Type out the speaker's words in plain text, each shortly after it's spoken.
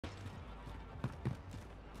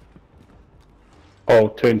Oh,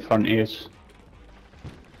 two in front of us.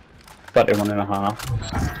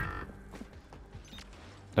 31.5.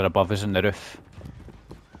 They're above us on the roof.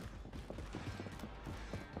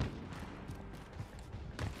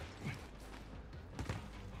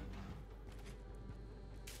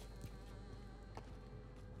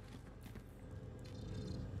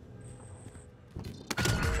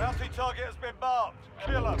 Bounty target has been marked.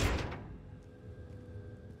 Kill him.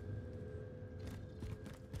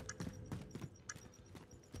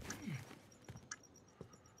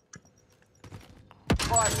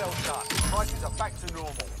 Fire cell shut. Prices are back to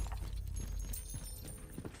normal.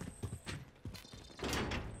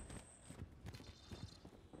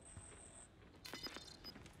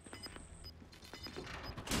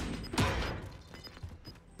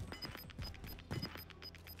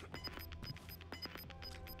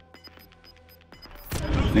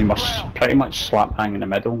 They must pretty much slap bang in the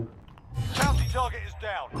middle. Bounty target is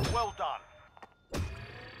down. Well done.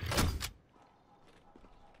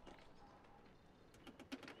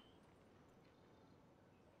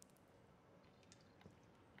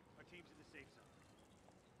 Our team's in the safe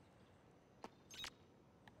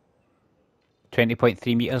zone.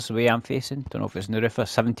 20.3 metres the way I'm facing. Don't know if it's in the roof or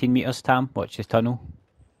 17 metres, Tam. Watch the tunnel.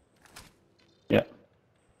 Yeah.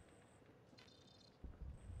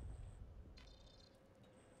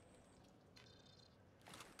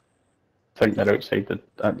 I think they're outside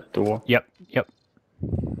at the door. Yep, yep.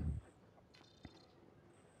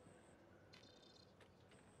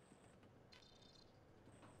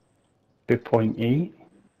 .8.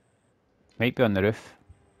 Might be on the roof.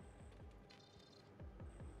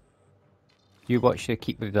 You watch the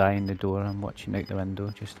keep the eye on the door. I'm watching out the window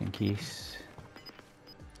just in case.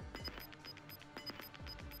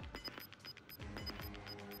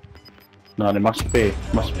 No, they must be.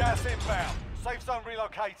 Gas inbound. Safe zone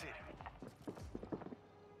relocated.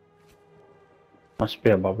 Must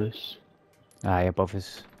be above us. Aye, above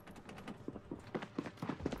us.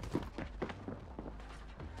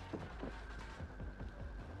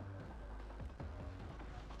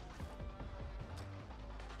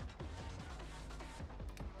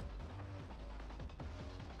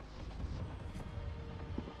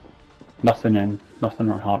 Nothing in.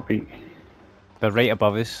 Nothing on heartbeat. They're right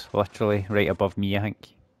above us, literally right above me, I think.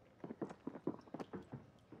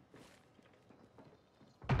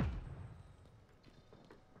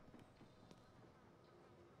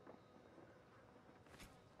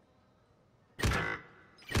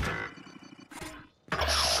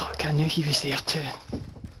 Fuck, I knew he was there too.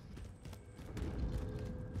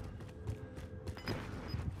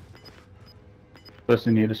 Where's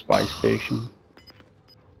the nearest spy station?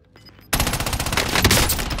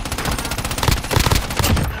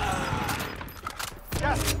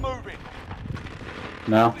 Gas is moving.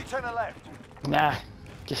 No. Only 10 are left. Nah,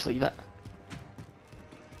 just leave it.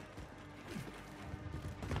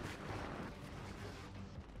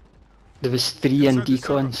 There was 3 in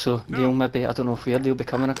decon, so they'll maybe, I don't know where they'll be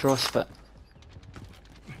coming across, but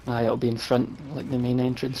aye, it'll be in front, like the main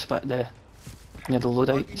entrance, but the near the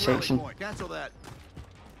loadout section. Cancel that.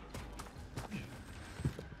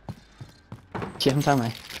 See him, Tam,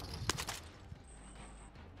 aye?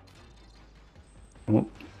 Oh.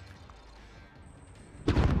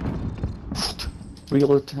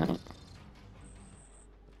 Reload, right?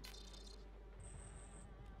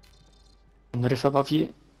 On the roof above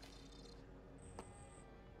you.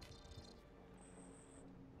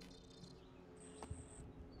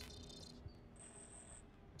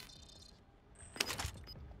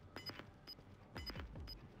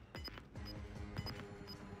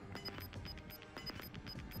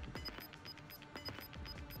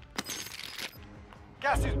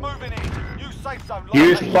 Gas is moving in. New safe zone.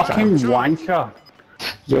 You located. fucking wanker!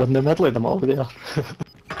 You're in the middle of them all there. Only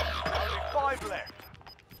 5 left.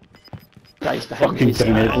 Guys behind Fucking you.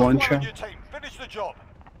 grenade Last one launcher. on your team. Finish the job.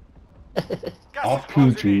 Gas is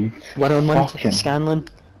closing in. RPG. 1-on-1, Fucking. Scanlan.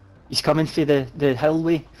 He's coming for the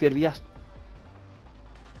hillway where we are.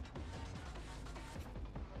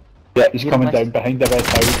 Yeah, he's You're coming missed. down behind the red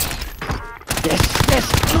house. Yes, yes!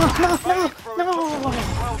 No,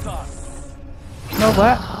 Well done. No,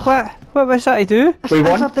 what was that to do? We I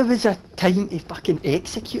won? thought there was a time to fucking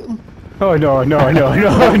execute him. Oh no, no, no,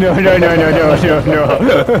 no, no, no, no, no, no, no, no.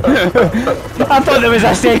 I thought there was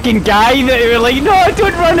a second guy that you were like, no,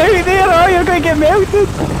 don't run out there, oh, you're going to get melted.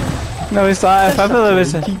 No, it's that, if ever there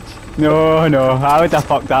was a... No, no, I would have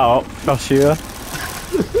fucked that up, for sure.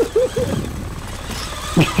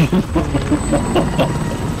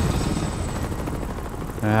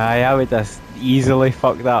 Aye, I would have easily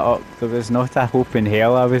fucked that up. There was not a hope in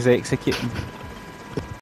hell I was executing.